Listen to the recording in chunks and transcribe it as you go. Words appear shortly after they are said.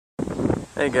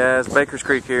Hey guys, Baker's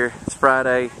Creek here. It's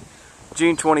Friday,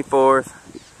 June 24th.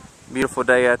 Beautiful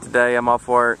day out today. I'm off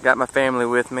work. Got my family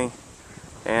with me.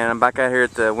 And I'm back out here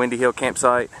at the Windy Hill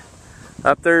campsite.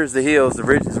 Up there is the hills, the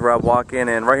ridges where I walk in.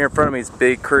 And right here in front of me is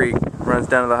Big Creek. It runs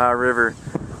down to the high river.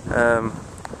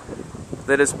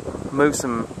 They just moved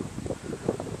some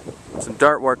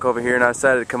dirt work over here and I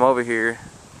decided to come over here.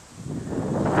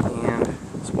 And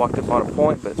just walked up on a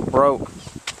point, but it's broke.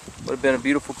 Would have been a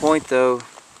beautiful point though.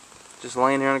 Just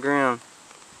laying here on the ground.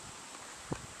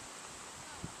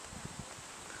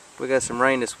 We got some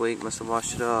rain this week, must have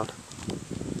washed it off.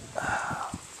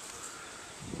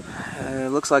 It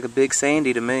looks like a big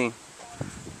sandy to me.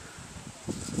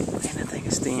 Man, that thing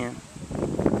is thin.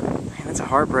 Man, that's a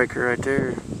heartbreaker right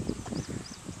there.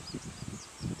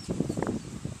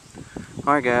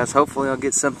 Alright guys, hopefully I'll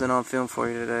get something on film for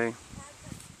you today.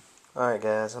 Alright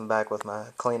guys, I'm back with my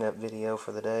cleanup video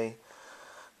for the day.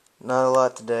 Not a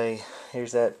lot today.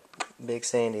 Here's that big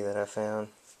sandy that I found.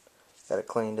 Got it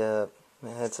cleaned up.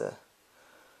 Man, that's a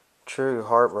true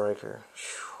heartbreaker.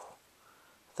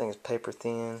 That thing is paper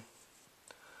thin.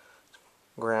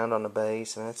 Ground on the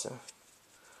base, and it's a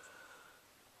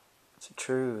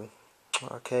true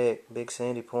archaic big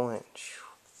sandy point.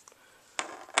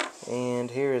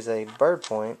 And here is a bird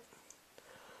point.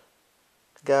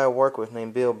 The guy I work with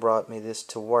named Bill brought me this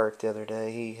to work the other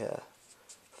day. He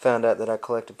found out that I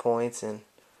collected points, and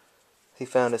he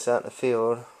found this out in the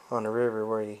field on the river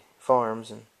where he farms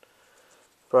and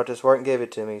brought this work and gave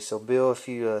it to me. So Bill, if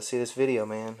you see this video,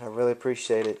 man, I really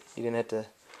appreciate it. You didn't have to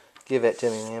give that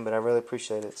to me, man, but I really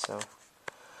appreciate it. So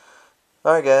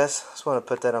alright guys, just want to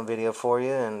put that on video for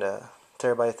you, and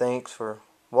tell everybody thanks for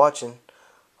watching.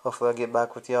 Hopefully I'll get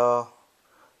back with y'all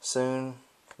soon.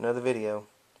 Another video.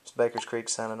 It's Baker's Creek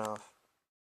signing off.